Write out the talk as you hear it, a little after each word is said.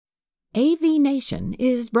AV Nation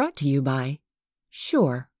is brought to you by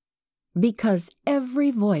Shure, because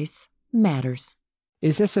every voice matters.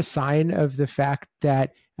 Is this a sign of the fact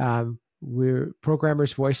that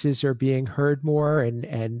programmers' voices are being heard more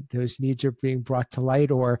and those needs are being brought to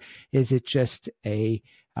light, or is it just a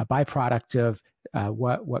byproduct of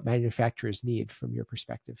what manufacturers need from your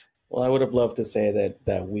perspective? Well, I would have loved to say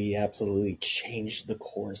that we absolutely changed the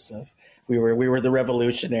course of. We were the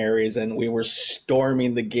revolutionaries, and we were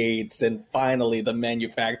storming the gates, and finally the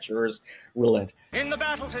manufacturers relent. In the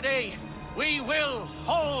battle today, we will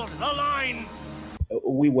hold the line.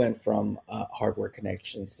 We went from hardware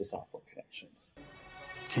connections to software connections.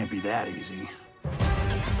 Can't be that easy.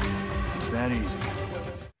 It's that easy.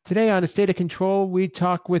 Today on A State of Control, we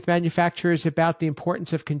talk with manufacturers about the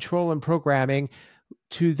importance of control and programming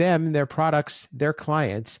to them, their products, their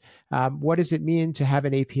clients. What does it mean to have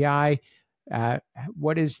an API?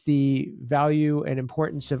 What is the value and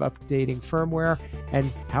importance of updating firmware?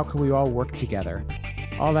 And how can we all work together?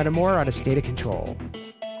 All that and more on A State of Control.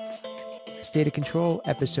 State of Control,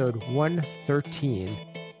 episode 113.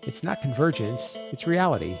 It's not convergence, it's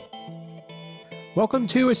reality. Welcome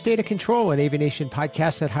to A State of Control, an AV Nation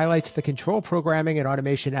podcast that highlights the control, programming, and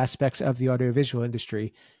automation aspects of the audiovisual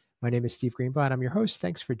industry. My name is Steve Greenblatt. I'm your host.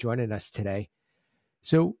 Thanks for joining us today.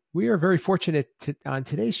 So we are very fortunate on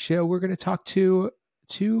today's show. We're going to talk to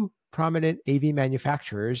two prominent AV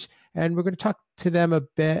manufacturers, and we're going to talk to them a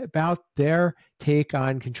bit about their take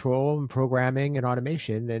on control and programming and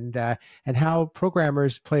automation, and how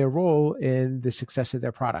programmers play a role in the success of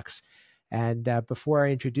their products. And before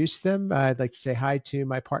I introduce them, I'd like to say hi to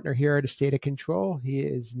my partner here at A State of Control. He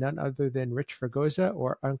is none other than Rich Fergoza,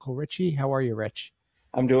 or Uncle Richie. How are you, Rich?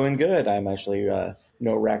 I'm doing good. I'm actually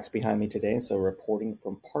no racks behind me today, so reporting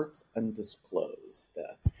from Parts Undisclosed.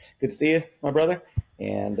 Good to see you, my brother,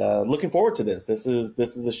 and looking forward to this. This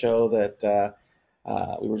is a show that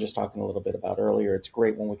we were just talking a little bit about earlier. It's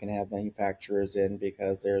great when we can have manufacturers in,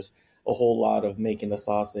 because there's a whole lot of making the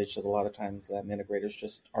sausage that a lot of times integrators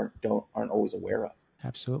just aren't always aware of.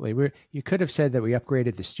 Absolutely. You could have said that we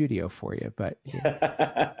upgraded the studio for you, but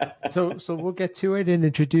so we'll get to it and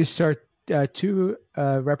introduce our two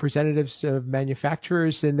representatives of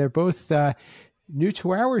manufacturers, and they're both new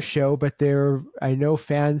to our show, but they're, I know,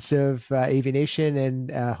 fans of AV Nation and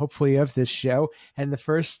hopefully of this show. And the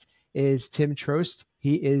first is Tim Trost.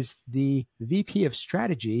 He is the VP of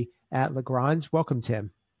Strategy at Legrand. Welcome,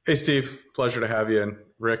 Tim. Hey, Steve. Pleasure to have you. And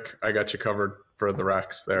Rick, I got you covered for the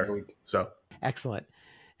racks there. So excellent.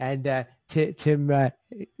 And Tim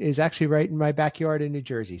is actually right in my backyard in New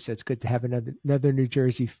Jersey, so it's good to have another New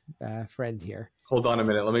Jersey friend here. Hold on a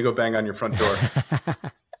minute. Let me go bang on your front door.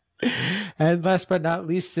 And last but not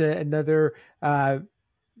least, another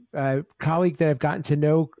colleague that I've gotten to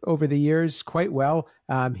know over the years quite well.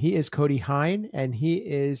 He is Cody Hine, and he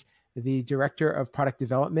is the Director of Product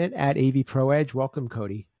Development at AV Pro Edge. Welcome,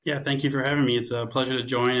 Cody. Yeah, thank you for having me. It's a pleasure to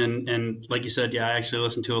join. And like you said, I actually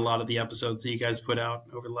listened to a lot of the episodes that you guys put out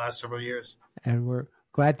over the last several years. And we're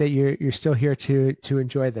glad that you're still here to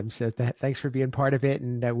enjoy them. So thanks for being part of it.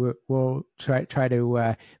 And we'll try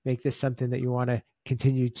to make this something that you want to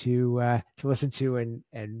continue to listen to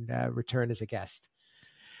and return as a guest.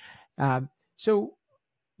 So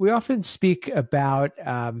we often speak about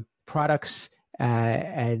products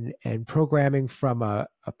and programming from a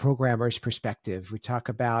programmer's perspective. We talk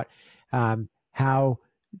about how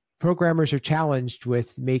programmers are challenged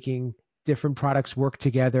with making different products work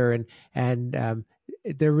together, and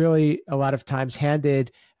they're really a lot of times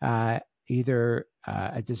handed either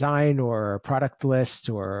a design or a product list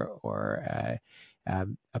or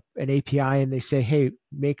an API, and they say, "Hey,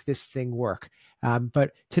 make this thing work."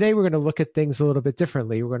 But today we're going to look at things a little bit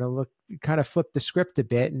differently. We're going to kind of flip the script a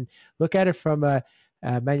bit and look at it from a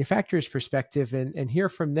manufacturer's perspective and hear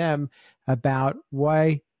from them about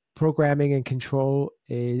why programming and control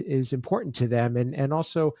is important to them, and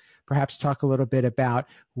also perhaps talk a little bit about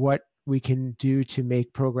what we can do to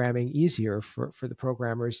make programming easier for the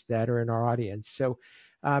programmers that are in our audience. So,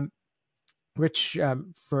 Rich,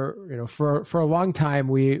 for a long time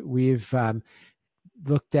we've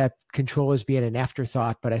looked at control as being an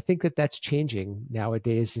afterthought, but I think that that's changing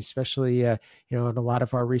nowadays, especially in a lot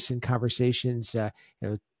of our recent conversations.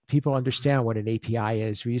 People understand what an API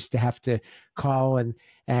is. We used to have to call and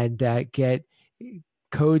get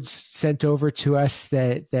codes sent over to us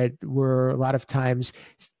that were a lot of times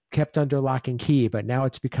kept under lock and key, but now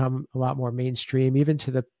it's become a lot more mainstream, even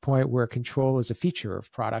to the point where control is a feature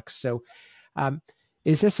of products. So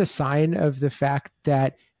is this a sign of the fact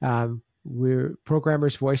that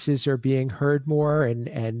programmers' voices are being heard more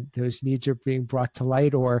and those needs are being brought to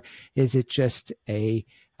light, or is it just a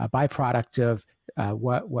byproduct of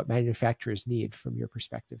what manufacturers need from your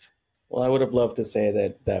perspective? Well, I would have loved to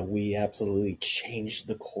say that we absolutely changed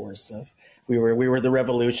the course of we were the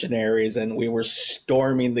revolutionaries and we were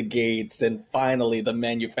storming the gates and finally the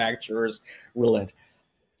manufacturers relent.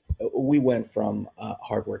 We went from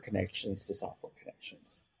hardware connections to software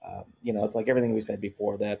connections. It's like everything we said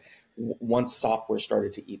before that once software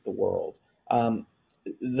started to eat the world,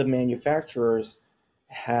 the manufacturers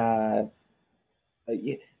had,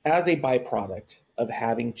 as a byproduct of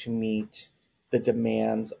having to meet the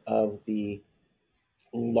demands of the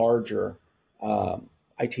larger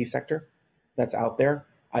IT sector that's out there,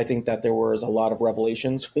 I think that there was a lot of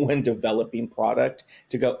revelations when developing product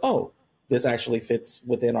to go, oh, this actually fits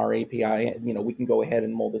within our API. We can go ahead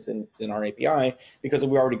and mold this in our API because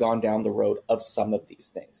we've already gone down the road of some of these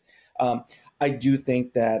things. I do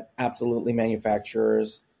think that absolutely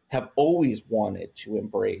manufacturers have always wanted to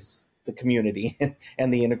embrace the community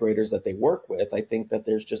and the integrators that they work with. I think that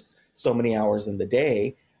there's just so many hours in the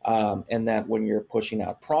day, and that when you're pushing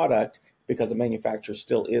out product, because a manufacturer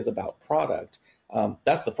still is about product,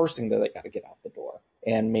 that's the first thing that they got to get out the door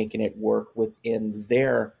and making it work within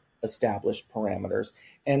their established parameters.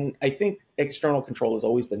 And I think external control has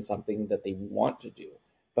always been something that they want to do,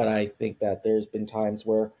 but I think that there's been times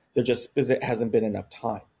where there just hasn't been enough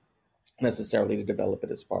time necessarily to develop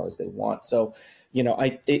it as far as they want. So,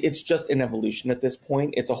 it's just an evolution at this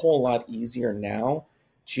point. It's a whole lot easier now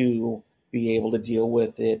to be able to deal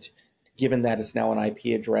with it, given that it's now an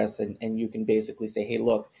IP address, and you can basically say, hey,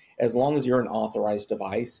 look, as long as you're an authorized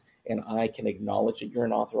device and I can acknowledge that you're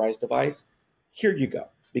an authorized device, here you go,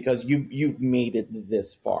 because you've made it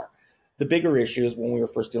this far. The bigger issue is when we were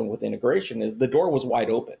first dealing with integration is the door was wide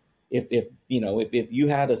open. If you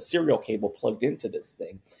had a serial cable plugged into this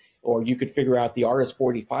thing, or you could figure out the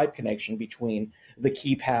RS-485 connection between the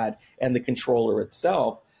keypad and the controller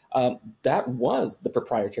itself, that was the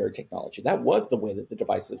proprietary technology. That was the way that the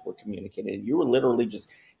devices were communicated. You were literally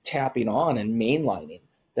just tapping on and mainlining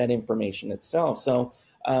that information itself. So,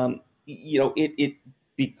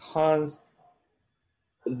 because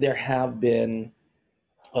there have been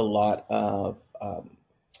a lot of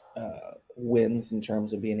wins in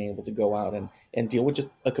terms of being able to go out and deal with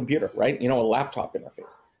just a computer, right? A laptop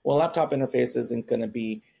interface. Well, a laptop interface isn't going to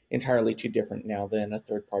be entirely too different now than a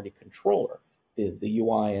third-party controller. The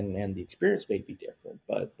UI and the experience may be different,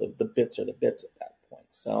 but the bits are the bits at that point.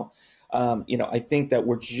 So, I think that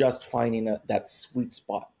we're just finding that sweet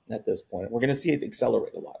spot at this point. We're going to see it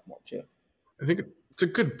accelerate a lot more too. I think it's a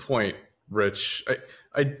good point, Rich.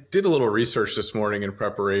 I did a little research this morning in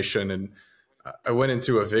preparation, and I went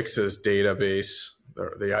into Avixa's database,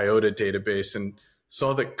 the IOTA database, and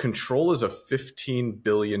saw that control is a $15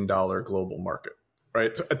 billion global market,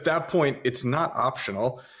 right? So at that point, it's not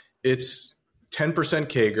optional. It's 10%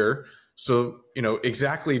 CAGR. So,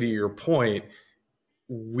 exactly to your point,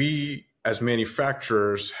 we as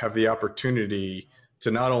manufacturers have the opportunity to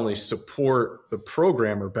not only support the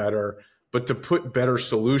programmer better, but to put better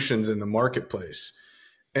solutions in the marketplace.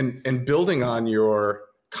 And building on your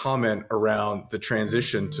comment around the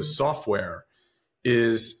transition to software,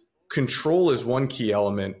 is control is one key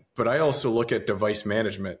element, but I also look at device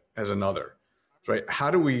management as another, right? How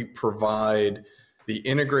do we provide the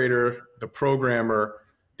integrator, the programmer,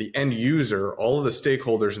 the end user, all of the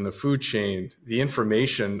stakeholders in the food chain, the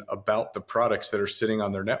information about the products that are sitting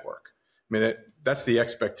on their network? I mean, that's the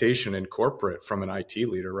expectation in corporate from an IT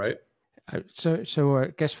leader, right? So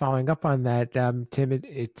I guess following up on that, Tim,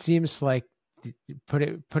 it seems like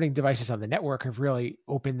putting devices on the network have really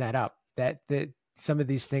opened that up, that some of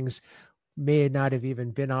these things may not have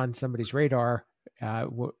even been on somebody's radar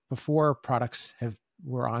before products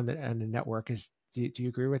were on the network. Do you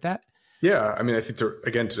agree with that? Yeah, I mean, I think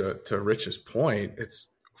to Rich's point, it's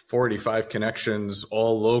 485 connections,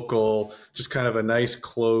 all local, just kind of a nice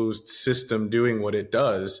closed system doing what it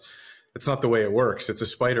does. That's not the way it works. It's a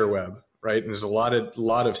spider web, right? And there's a lot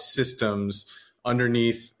of systems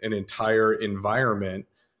underneath an entire environment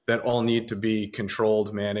that all need to be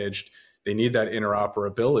controlled, managed. They need that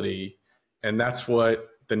interoperability, and that's what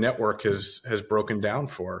the network has broken down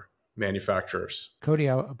for manufacturers. Cody,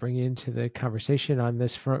 I'll bring you into the conversation on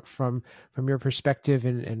this from your perspective,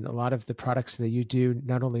 and a lot of the products that you do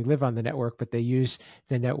not only live on the network, but they use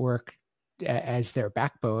the network as their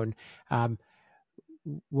backbone.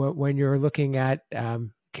 When you're looking at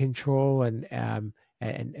control and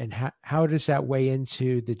how does that weigh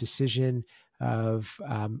into the decision of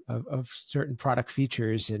certain product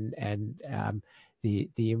features and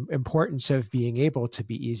the importance of being able to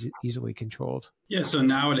be easily controlled. Yeah, so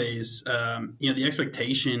nowadays, the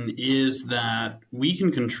expectation is that we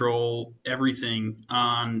can control everything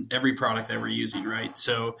on every product that we're using, right?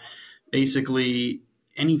 So basically,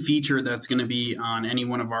 any feature that's going to be on any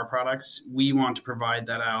one of our products, we want to provide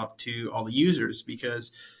that out to all the users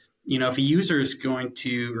because, if a user is going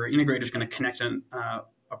to, or integrator is going to connect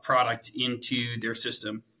a product into their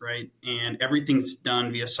system, right? And everything's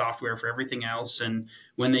done via software for everything else. And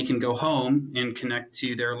when they can go home and connect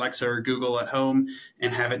to their Alexa or Google at home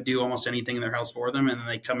and have it do almost anything in their house for them, and then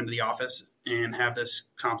they come into the office and have this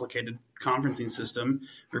complicated conferencing system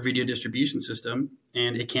or video distribution system,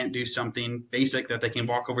 and it can't do something basic that they can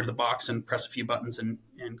walk over to the box and press a few buttons and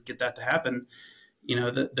get that to happen.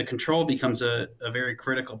 The control becomes a very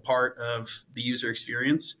critical part of the user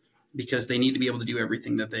experience because they need to be able to do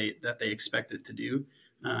everything that they expect it to do.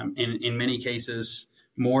 And in many cases,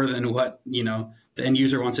 more than what, the end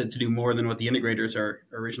user wants it to do more than what the integrators are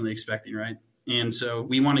originally expecting, right? And so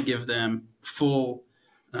we want to give them full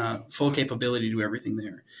capability to do everything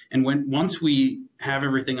there. And once we have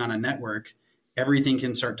everything on a network, everything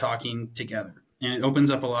can start talking together. And it opens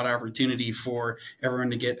up a lot of opportunity for everyone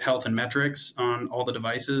to get health and metrics on all the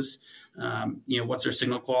devices. What's their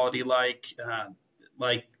signal quality like?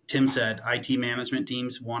 Like Tim said, IT management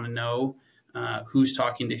teams want to know who's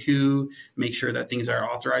talking to who, make sure that things are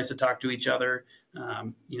authorized to talk to each other.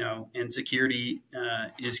 And security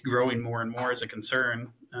is growing more and more as a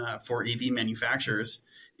concern for AV manufacturers.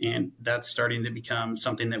 And that's starting to become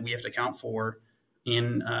something that we have to account for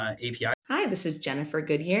in API. Hi, this is Jennifer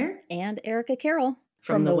Goodyear and Erica Carroll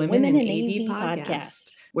from the Women in AV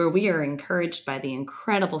podcast, where we are encouraged by the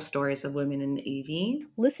incredible stories of women in AV.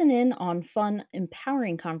 Listen in on fun,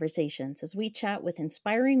 empowering conversations as we chat with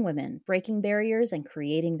inspiring women, breaking barriers and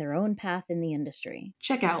creating their own path in the industry.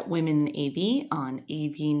 Check out Women in AV on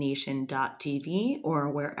avnation.tv or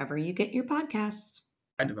wherever you get your podcasts.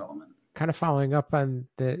 Development. Kind of following up on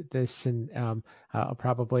this, and I'll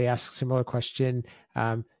probably ask a similar question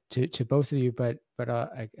to both of you, but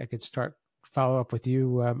I could follow up with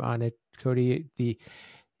you on it, Cody.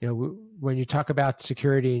 When you talk about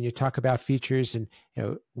security and you talk about features, and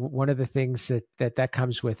one of the things that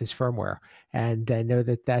comes with is firmware, and I know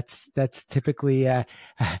that's typically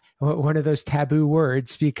one of those taboo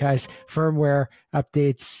words because firmware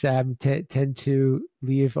updates tend to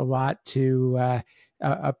leave a lot to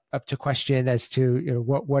up to question as to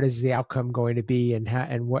what is the outcome going to be and how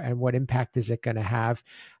and what impact is it going to have.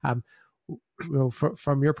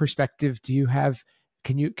 From your perspective,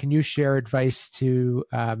 can you share advice to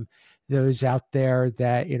those out there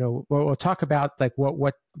that we'll talk about like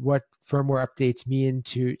what firmware updates mean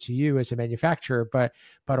to you as a manufacturer, but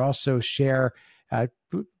also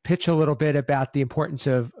pitch a little bit about the importance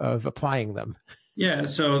of applying them. Yeah,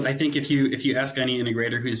 so I think if you ask any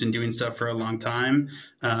integrator who's been doing stuff for a long time,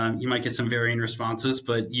 you might get some varying responses,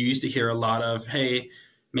 but you used to hear a lot of, hey,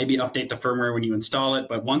 maybe update the firmware when you install it,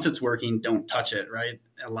 but once it's working, don't touch it, right?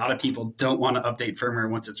 A lot of people don't want to update firmware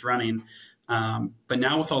once it's running. But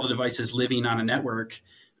now with all the devices living on a network,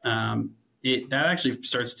 that actually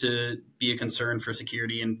starts to be a concern for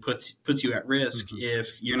security and puts you at risk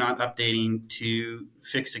if you're not updating to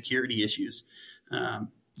fix security issues.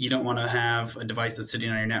 You don't want to have a device that's sitting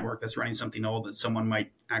on your network that's running something old that someone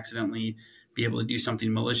might accidentally be able to do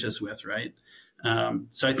something malicious with, right?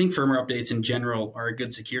 So I think firmware updates in general are a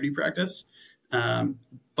good security practice,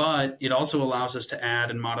 but it also allows us to add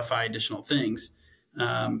and modify additional things.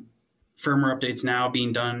 Firmware updates now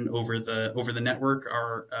being done over the network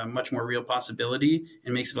are a much more real possibility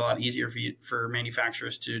and makes it a lot easier for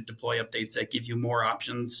manufacturers to deploy updates that give you more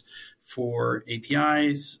options for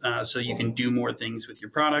APIs, so you can do more things with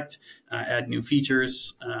your product, add new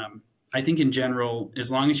features. I think in general,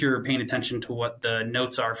 as long as you're paying attention to what the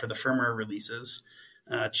notes are for the firmware releases,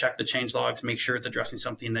 check the change logs, make sure it's addressing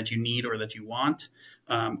something that you need or that you want,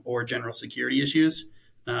 or general security issues,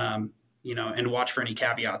 and watch for any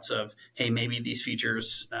caveats of, hey, maybe these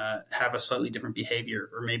features have a slightly different behavior,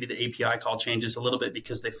 or maybe the API call changes a little bit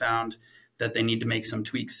because they found that they need to make some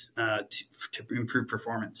tweaks to improve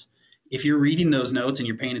performance. If you're reading those notes and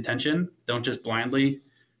you're paying attention, don't just blindly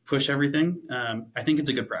push everything. I think it's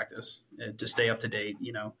a good practice to stay up to date,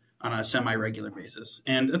 on a semi-regular basis.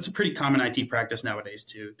 And that's a pretty common IT practice nowadays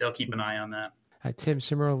too. They'll keep an eye on that. Tim,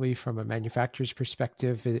 similarly, from a manufacturer's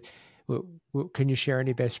perspective, can you share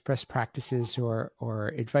any best practices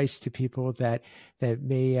or advice to people that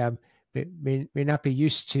may not be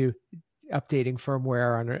used to updating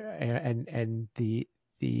firmware and the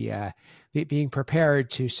being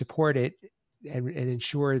prepared to support it and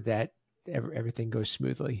ensure that everything goes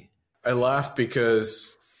smoothly? I laugh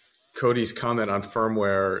because Cody's comment on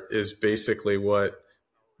firmware is basically what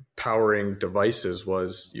powering devices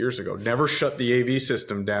was years ago. Never shut the AV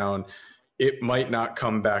system down. It might not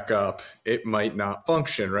come back up. It might not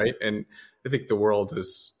function, right? And I think the world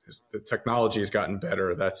is the technology has gotten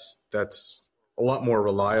better. That's a lot more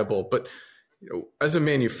reliable. But as a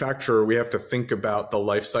manufacturer, we have to think about the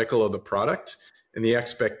life cycle of the product and the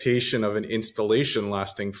expectation of an installation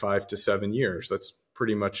lasting 5 to 7 years. That's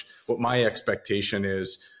pretty much what my expectation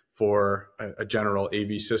is for a general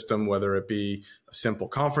AV system, whether it be a simple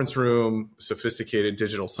conference room, sophisticated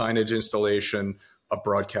digital signage installation, a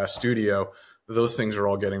broadcast studio. Those things are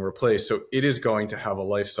all getting replaced. So it is going to have a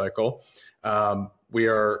life cycle. We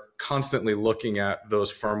are constantly looking at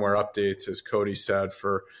those firmware updates, as Cody said,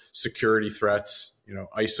 for security threats.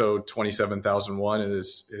 ISO 27001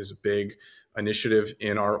 is a big initiative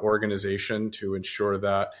in our organization to ensure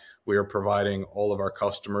that we are providing all of our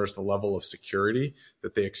customers the level of security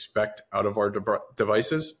that they expect out of our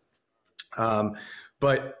devices.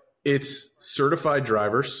 But it's certified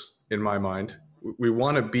drivers, in my mind. We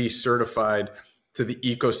want to be certified to the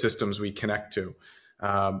ecosystems we connect to.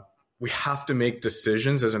 We have to make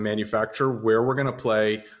decisions as a manufacturer where we're going to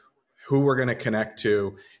play, who we're going to connect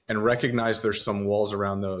to, and recognize there's some walls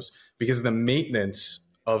around those, because the maintenance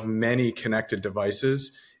of many connected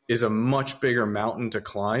devices is a much bigger mountain to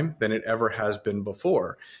climb than it ever has been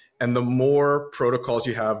before. And the more protocols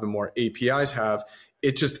you have, the more APIs have,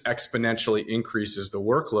 it just exponentially increases the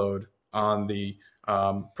workload on the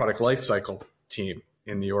product lifecycle team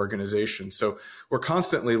in the organization. So we're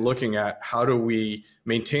constantly looking at how do we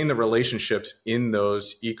maintain the relationships in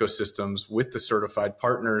those ecosystems with the certified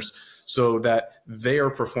partners so that they are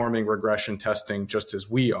performing regression testing just as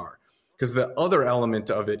we are. Because the other element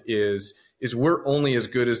of it is we're only as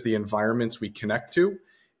good as the environments we connect to.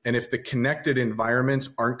 And if the connected environments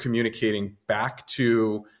aren't communicating back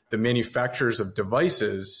to the manufacturers of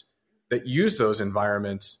devices that use those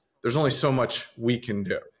environments, there's only so much we can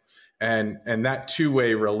do. And that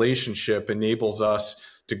two-way relationship enables us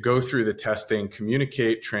to go through the testing,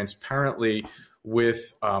 communicate transparently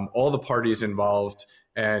with all the parties involved,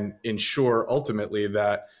 and ensure ultimately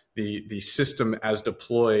that the system as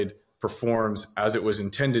deployed performs as it was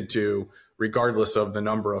intended to, regardless of the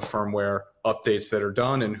number of firmware updates that are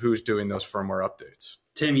done and who's doing those firmware updates.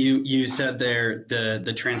 Tim, you said there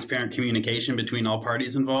the transparent communication between all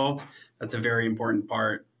parties involved. That's a very important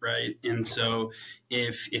part, right? And so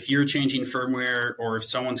if you're changing firmware, or if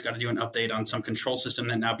someone's got to do an update on some control system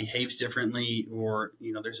that now behaves differently, or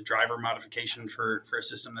there's a driver modification for a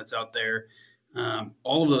system that's out there,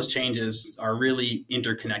 all of those changes are really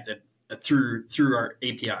interconnected through our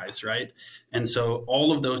APIs, right? And so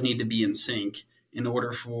all of those need to be in sync in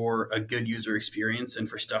order for a good user experience and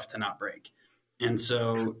for stuff to not break. And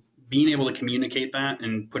so being able to communicate that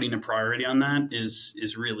and putting a priority on that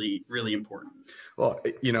is really, really important. Well,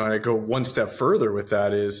 and I go one step further with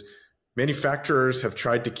that is manufacturers have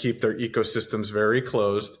tried to keep their ecosystems very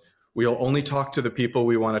closed. We'll only talk to the people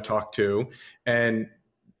we want to talk to. And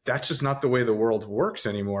that's just not the way the world works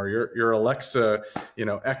anymore. Your Alexa,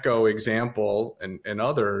 Echo example and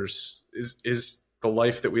others is the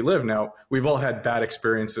life that we live. Now, we've all had bad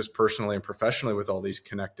experiences personally and professionally with all these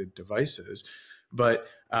connected devices, but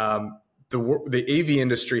the AV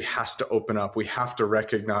industry has to open up. We have to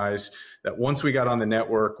recognize that once we got on the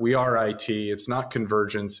network, we are IT. It's not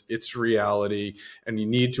convergence, it's reality. And you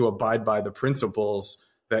need to abide by the principles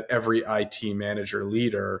that every IT manager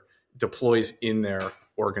leader deploys in their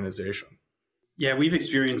organization. Yeah, we've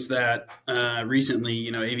experienced that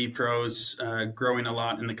recently. AV Pros growing a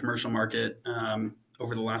lot in the commercial market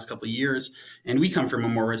over the last couple of years. And we come from a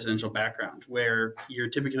more residential background where you're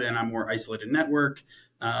typically on a more isolated network.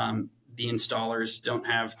 The installers don't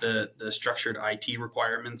have the structured IT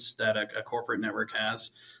requirements that a corporate network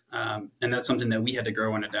has. And that's something that we had to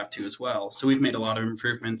grow and adapt to as well. So we've made a lot of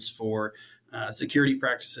improvements for security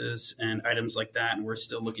practices and items like that. And we're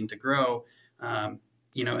still looking to grow. And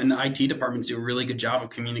the IT departments do a really good job of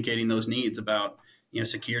communicating those needs about,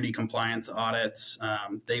 security compliance audits.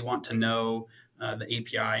 They want to know the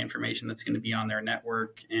API information that's going to be on their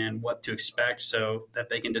network and what to expect so that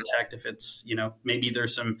they can detect if it's, maybe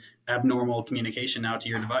there's some abnormal communication out to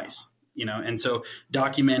your device, and so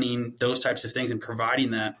documenting those types of things and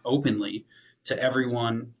providing that openly to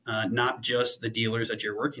everyone, not just the dealers that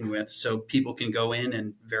you're working with, so people can go in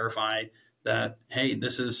and verify that, hey,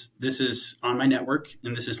 this is on my network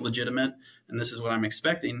and this is legitimate and this is what I'm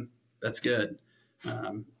expecting. That's good.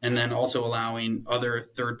 And then also allowing other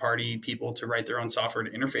third-party people to write their own software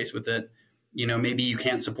to interface with it. Maybe you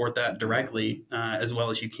can't support that directly as well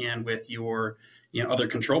as you can with your other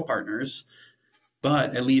control partners.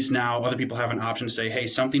 But at least now other people have an option to say, hey,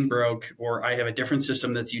 something broke, or I have a different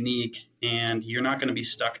system that's unique, and you're not going to be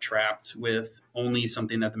stuck trapped with only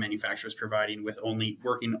something that the manufacturer is providing, with only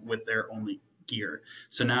working with their only gear.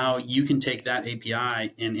 So now you can take that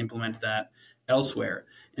API and implement that elsewhere.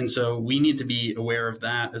 And so we need to be aware of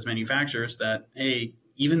that as manufacturers, that, hey,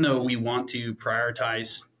 even though we want to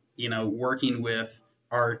prioritize, working with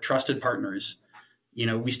our trusted partners,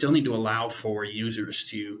 we still need to allow for users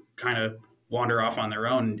to kind of wander off on their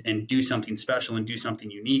own and do something special and do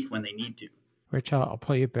something unique when they need to. Rich, I'll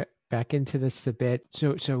pull you back into this a bit.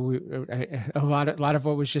 So a lot of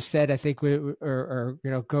what was just said, I think we are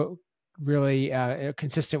go really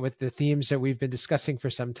consistent with the themes that we've been discussing for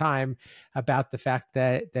some time about the fact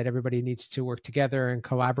that everybody needs to work together and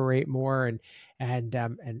collaborate more,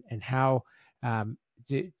 and how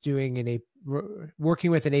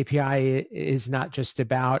working with an API is not just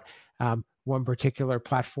about one particular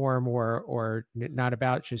platform or not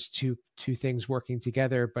about just two things working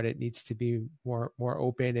together, but it needs to be more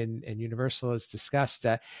open and universal, as discussed.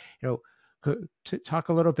 To talk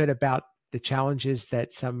a little bit about the challenges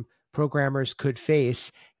that some programmers could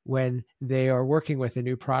face when they are working with a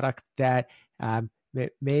new product that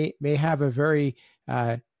may have a very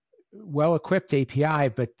well-equipped API,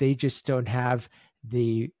 but they just don't have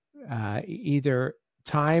the either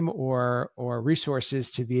time or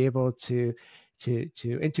resources to be able to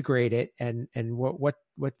integrate it, and what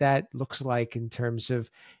that looks like in terms of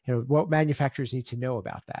what manufacturers need to know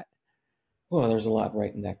about that. Well, there's a lot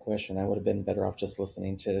right in that question. I would have been better off just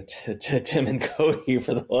listening to Tim and Cody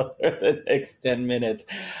for the next 10 minutes.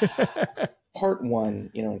 Part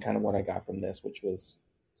one, and kind of what I got from this, which was,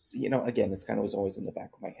 again, it's kind of was always in the back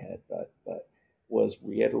of my head, but was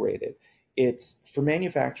reiterated. It's for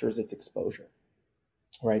manufacturers, it's exposure,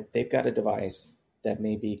 right? They've got a device that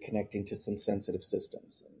may be connecting to some sensitive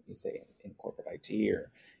systems, you say in corporate IT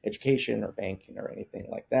or education or banking or anything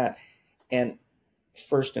like that. And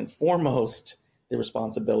first and foremost, the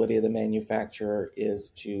responsibility of the manufacturer is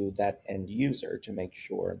to that end user to make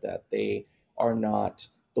sure that they are not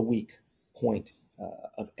the weak point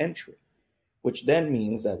of entry, which then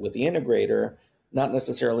means that with the integrator, not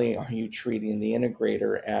necessarily are you treating the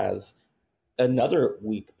integrator as another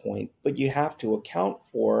weak point, but you have to account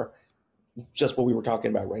for just what we were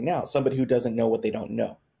talking about right now, somebody who doesn't know what they don't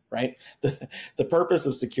know, right? The purpose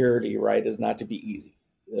of security, right, is not to be easy.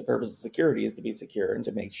 The purpose of security is to be secure and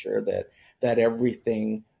to make sure that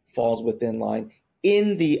everything falls within line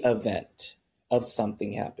in the event of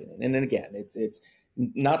something happening. And then again, it's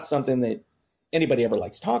not something that anybody ever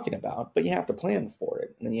likes talking about, but you have to plan for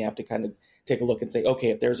it. And then you have to kind of take a look and say,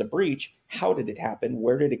 okay, if there's a breach, how did it happen?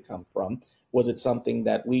 Where did it come from? Was it something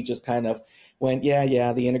that we just kind of went,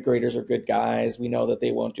 yeah, the integrators are good guys. We know that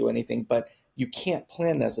they won't do anything, but you can't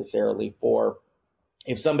plan necessarily for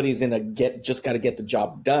if somebody's in a just got to get the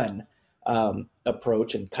job done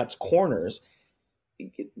approach and cuts corners.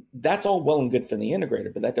 That's all well and good for the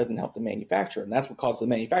integrator, but that doesn't help the manufacturer. And that's what causes the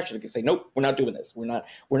manufacturer to say, nope, we're not doing this. We're not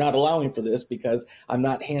allowing for this because I'm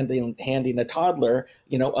not handing a toddler,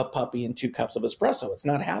 a puppy and 2 cups of espresso. It's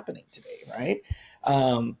not happening today, right?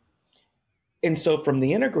 And so from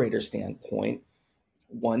the integrator standpoint,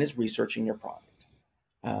 1 is researching your product.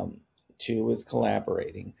 2 is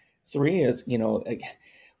collaborating. 3 is,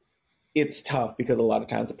 it's tough because a lot of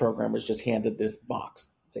times the programmers just handed this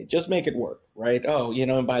box, say, just make it work, right? Oh,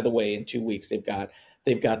 and by the way, in 2 weeks, they've got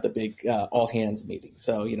the big all hands meeting.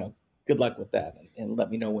 So, good luck with that and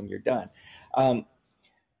let me know when you're done.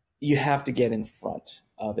 You have to get in front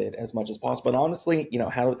of it as much as possible. And honestly,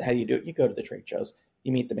 how do you do it? You go to the trade shows,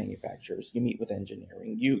 you meet the manufacturers, you meet with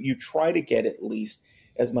engineering, you try to get at least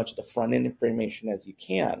as much of the front end information as you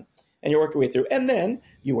can, and you work your way through. And then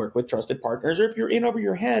you work with trusted partners, or if you're in over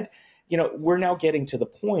your head, we're now getting to the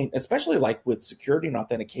point, especially like with security and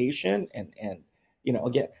authentication and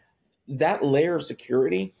again, that layer of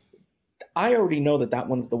security, I already know that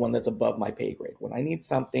one's the one that's above my pay grade. When I need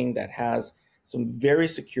something that has some very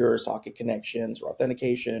secure socket connections or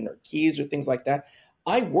authentication or keys or things like that,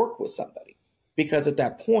 I work with somebody because at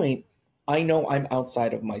that point, I know I'm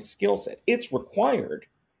outside of my skill set. It's required,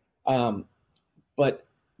 but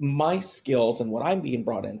my skills and what I'm being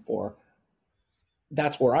brought in for,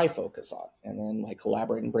 that's where I focus on. And then I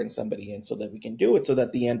collaborate and bring somebody in so that we can do it so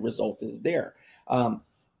that the end result is there.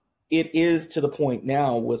 It is to the point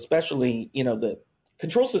now, especially, the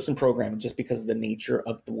control system programming, just because of the nature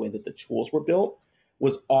of the way that the tools were built,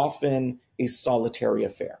 was often a solitary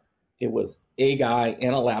affair. It was a guy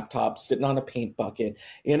in a laptop sitting on a paint bucket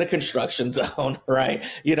in a construction zone, right?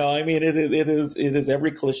 I mean, it is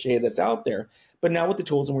every cliche that's out there. But now with the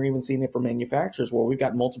tools, and we're even seeing it for manufacturers where we've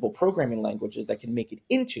got multiple programming languages that can make it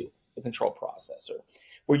into the control processor,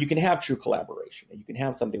 where you can have true collaboration. And you can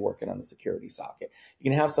have somebody working on the security socket. You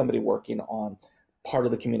can have somebody working on part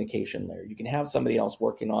of the communication layer. You can have somebody else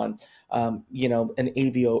working on, an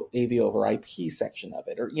AV over IP section of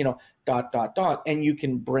it, or, and you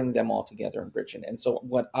can bring them all together and bridge it. And so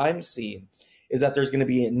what I'm seeing is that there's going to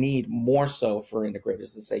be a need more so for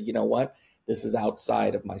integrators to say, you know what, this is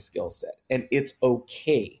outside of my skill set. And it's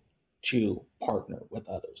okay to partner with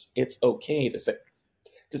others. It's okay to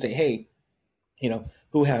say, hey,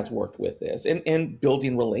 who has worked with this, and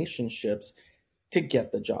building relationships to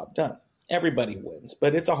get the job done. Everybody wins,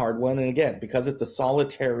 but it's a hard one. And again, because it's a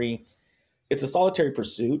solitary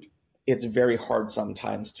pursuit, it's very hard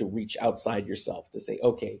sometimes to reach outside yourself to say,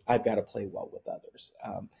 okay, I've got to play well with others.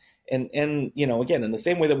 And again, in the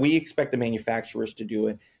same way that we expect the manufacturers to do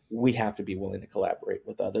it, we have to be willing to collaborate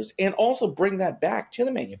with others and also bring that back to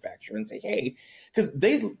the manufacturer and say, hey, because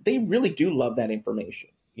they really do love that information.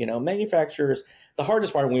 Manufacturers, the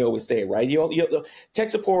hardest part, we always say, right? Tech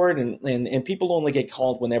support and people only get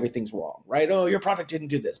called when everything's wrong, right? Oh, your product didn't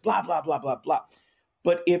do this, blah, blah, blah, blah, blah.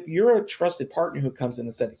 But if you're a trusted partner who comes in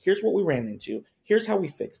and said, here's what we ran into, here's how we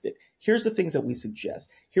fixed it, here's the things that we suggest,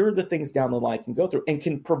 here are the things down the line can go through, and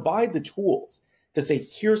can provide the tools to say,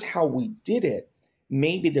 here's how we did it,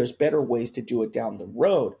 maybe there's better ways to do it down the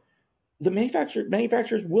road, the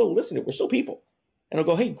manufacturers will listen to it. We're still people. And they'll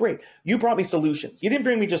go, hey, great, you brought me solutions. You didn't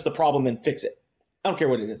bring me just the problem and fix it. I don't care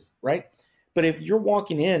what it is, right? But if you're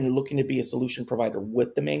walking in and looking to be a solution provider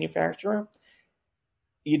with the manufacturer,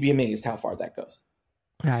 you'd be amazed how far that goes.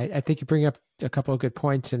 I think you bring up a couple of good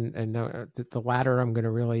points, and the latter I'm going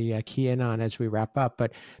to really key in on as we wrap up.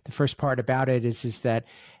 But the first part about it is that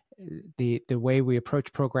the way we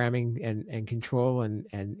approach programming and control and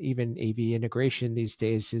even AV integration these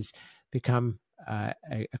days has become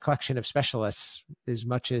a collection of specialists as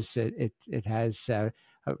much as it has,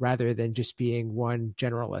 rather than just being one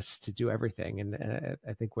generalist to do everything. And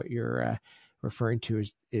I think what you're referring to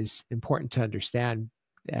is important to understand.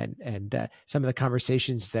 And some of the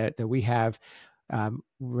conversations that we have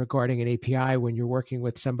regarding an API, when you're working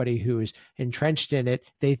with somebody who's entrenched in it,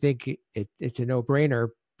 they think it's a no-brainer.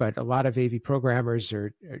 But a lot of AV programmers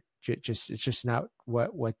are it's just not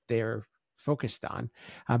what they're focused on.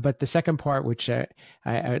 But the second part, which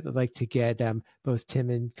I'd like to get both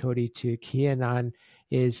Tim and Cody to key in on,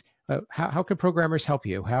 is how can programmers help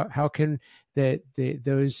you? How can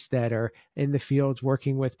those that are in the field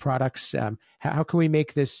working with products, how can we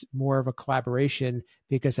make this more of a collaboration?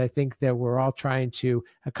 Because I think that we're all trying to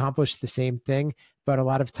accomplish the same thing, but a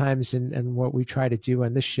lot of times, and what we try to do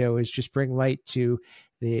on this show is just bring light to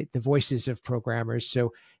the voices of programmers.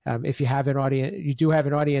 So if you have an audience, you do have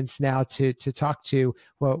an audience now to talk to,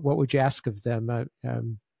 what would you ask of them?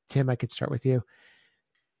 Tim, I could start with you.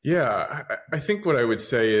 Yeah, I think what I would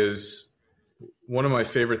say is one of my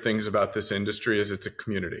favorite things about this industry is it's a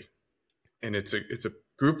community, and it's a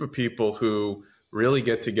group of people who really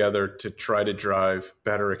get together to try to drive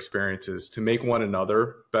better experiences, to make one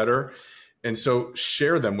another better. And so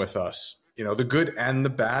share them with us, the good and the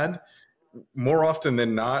bad. More often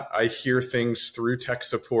than not, I hear things through tech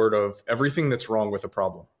support of everything that's wrong with a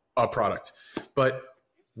product. But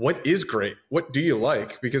what is great? What do you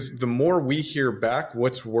like? Because the more we hear back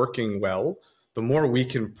what's working well, the more we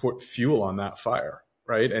can put fuel on that fire,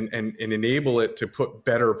 right? And enable it to put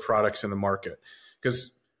better products in the market.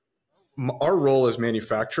 Because our role as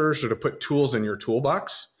manufacturers are to put tools in your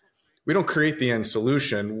toolbox. We don't create the end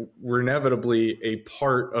solution. We're inevitably a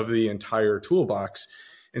part of the entire toolbox.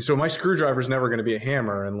 And so my screwdriver is never going to be a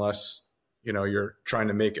hammer unless, you're trying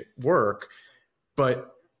to make it work.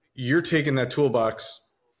 But you're taking that toolbox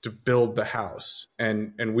to build the house.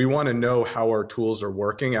 And we want to know how our tools are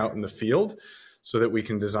working out in the field so that we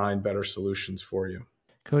can design better solutions for you.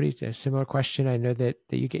 Cody, a similar question. I know that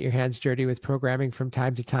you get your hands dirty with programming from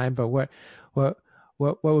time to time, but what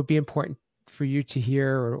would be important for you to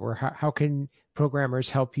hear, or how can programmers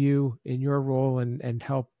help you in your role and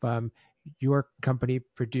help your company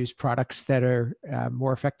produce products that are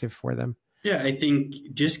more effective for them? Yeah, I think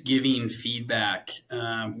just giving feedback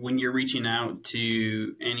when you're reaching out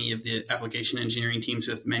to any of the application engineering teams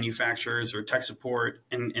with manufacturers or tech support,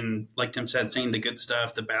 and like Tim said, saying the good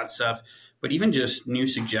stuff, the bad stuff, but even just new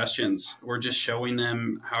suggestions, or just showing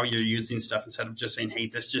them how you're using stuff instead of just saying, hey,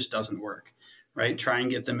 this just doesn't work, right? Try and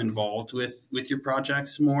get them involved with your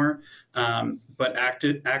projects more, but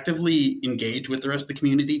actively engage with the rest of the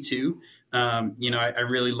community too. I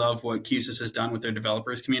really love what QSys has done with their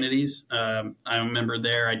developers communities. I'm a member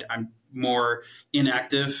there. I'm more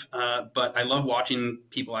inactive, but I love watching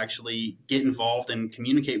people actually get involved and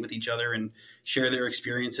communicate with each other and share their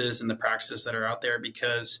experiences and the practices that are out there,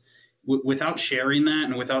 because without sharing that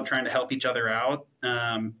and without trying to help each other out,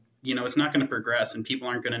 it's not going to progress, and people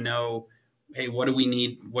aren't going to know, hey, what do we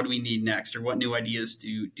need next, or what new ideas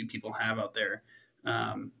do people have out there?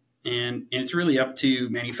 And it's really up to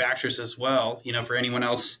manufacturers as well. For anyone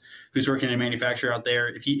else who's working in a manufacturer out there,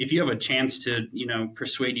 if you have a chance to,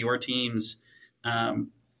 persuade your teams,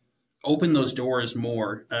 open those doors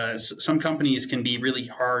more. Some companies can be really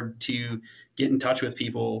hard to get in touch with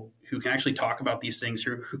people who can actually talk about these things,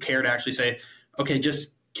 who care to actually say, okay,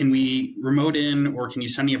 just can we remote in, or can you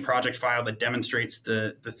send me a project file that demonstrates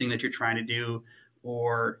the thing that you're trying to do,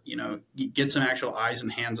 or, get some actual eyes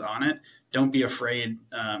and hands on it. Don't be afraid,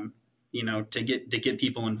 to get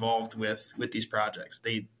people involved with these projects.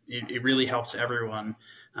 It really helps everyone,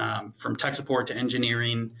 from tech support to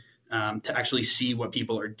engineering, to actually see what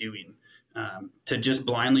people are doing. To just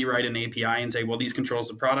blindly write an API and say, well, these controls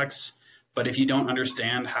the products, but if you don't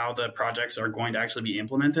understand how the projects are going to actually be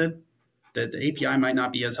implemented, the API might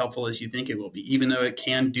not be as helpful as you think it will be. Even though it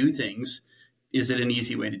can do things, is it an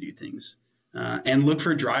easy way to do things? And look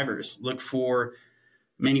for drivers. Look for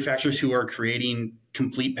manufacturers who are creating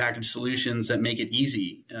complete package solutions that make it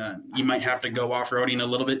easy. You might have to go off-roading a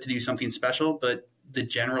little bit to do something special, but the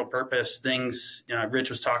general purpose things Rich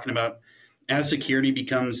was talking about, as security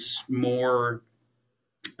becomes more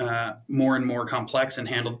and more complex and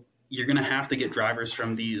handled, you're going to have to get drivers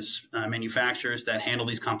from these manufacturers that handle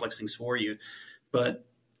these complex things for you. But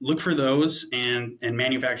look for those, and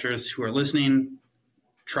manufacturers who are listening,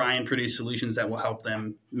 try and produce solutions that will help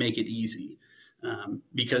them make it easy.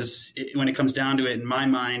 Because when it comes down to it, in my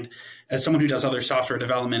mind, as someone who does other software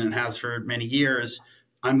development and has for many years,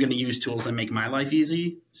 I'm going to use tools that make my life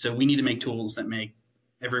easy. So we need to make tools that make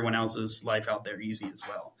everyone else's life out there easy as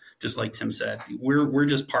well. Just like Tim said, we're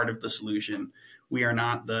just part of the solution. We are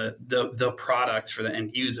not the product for the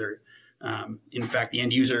end user. In fact, the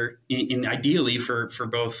end user, ideally for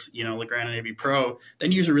both, Legrand and AV Pro, the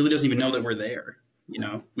end user really doesn't even know that we're there.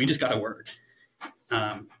 We just got to work.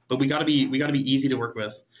 But we got to be easy to work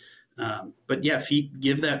with. But yeah,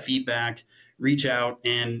 give that feedback, reach out,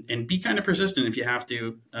 and be kind of persistent if you have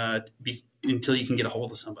to, until you can get a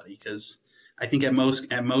hold of somebody. Because I think at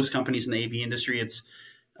most companies in the AV industry, it's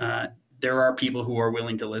there are people who are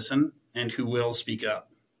willing to listen and who will speak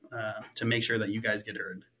up to make sure that you guys get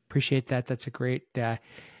heard. Appreciate that. That's a great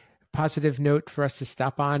positive note for us to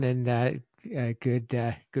stop on, and a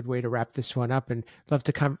good way to wrap this one up. And love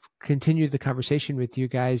to continue the conversation with you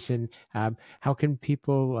guys. And how can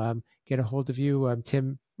people get a hold of you?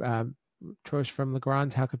 Tim Trost from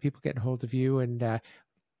Legrand, how can people get a hold of you and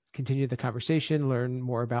continue the conversation, learn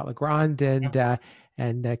more about Legrand,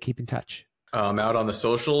 and keep in touch? Out on the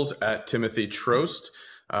socials at Timothy Trost.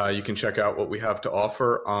 You can check out what we have to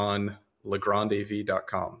offer on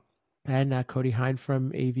legrandav.com. And Cody Hine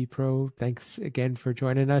from AV Pro, thanks again for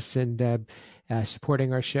joining us and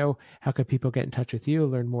supporting our show. How can people get in touch with you,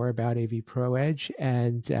 learn more about AV Pro Edge,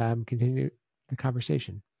 and continue the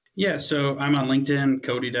conversation? Yeah, so I'm on LinkedIn,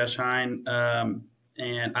 Cody-Hine,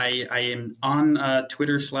 and I am on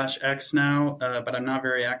Twitter /X now, but I'm not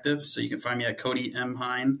very active. So you can find me at Cody M.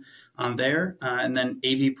 Hine on there. And then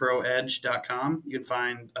avproedge.com. You can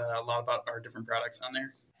find a lot about our different products on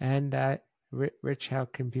there. And Rich, how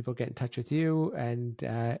can people get in touch with you and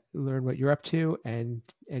learn what you're up to, and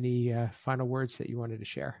any final words that you wanted to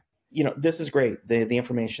share? This is great. The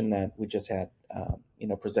information that we just had,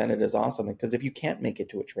 presented is awesome. Because if you can't make it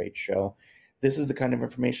to a trade show, this is the kind of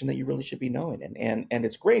information that you really should be knowing. And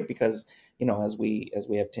it's great because, as we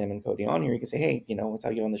have Tim and Cody on here, you can say, hey, I saw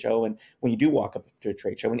you on the show. And when you do walk up to a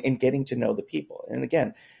trade show and getting to know the people. And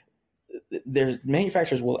again, there's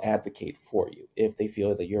manufacturers will advocate for you if they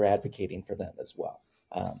feel that you're advocating for them as well.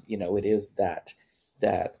 It is that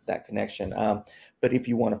connection. But if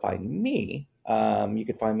you want to find me, you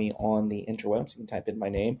can find me on the interwebs. You can type in my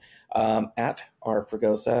name at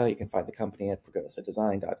rfregosa. You can find the company at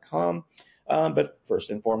fregosadesign.com. But first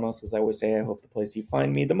and foremost, as I always say, I hope the place you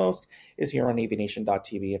find me the most is here on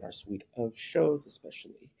avnation.tv and our suite of shows,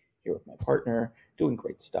 especially here with my partner, doing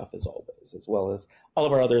great stuff as always, as well as all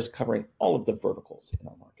of our others covering all of the verticals in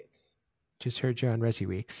our markets. Just heard you on Resi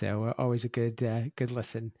Week, so always a good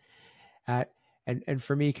listen. And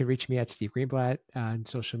for me, you can reach me at Steve Greenblatt on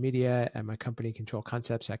social media, and my company Control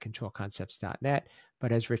Concepts at controlconcepts.net.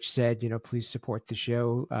 But as Rich said, please support the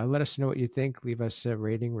show. Let us know what you think. Leave us a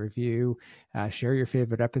rating, review, share your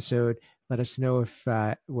favorite episode. Let us know if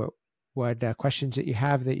what questions that you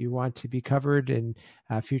have that you want to be covered in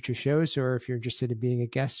future shows, or if you're interested in being a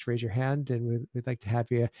guest, raise your hand, and we'd like to have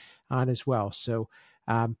you on as well. So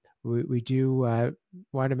we do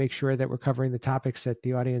want to make sure that we're covering the topics that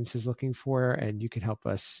the audience is looking for, and you can help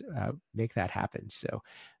us make that happen. So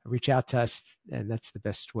reach out to us, and that's the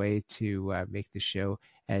best way to make the show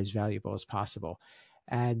as valuable as possible.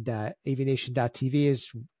 And avnation.tv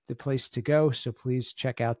is the place to go. So please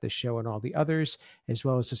check out the show and all the others, as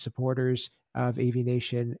well as the supporters of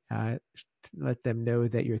AVNation. Let them know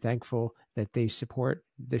that you're thankful that they support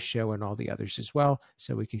this show and all the others as well,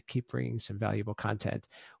 so we could keep bringing some valuable content.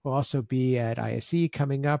 We'll also be at ISE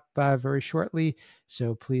coming up very shortly,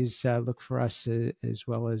 so please look for us as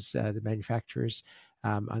well as the manufacturers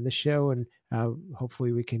on the show, and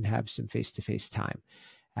hopefully we can have some face-to-face time.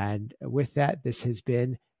 And with that, this has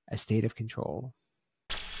been A State of Control,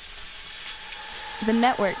 the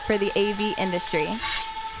network for the AV industry.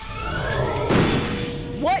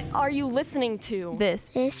 What are you listening to?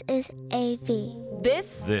 This is AV.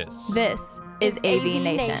 This is AV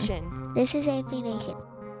Nation. This is AV Nation.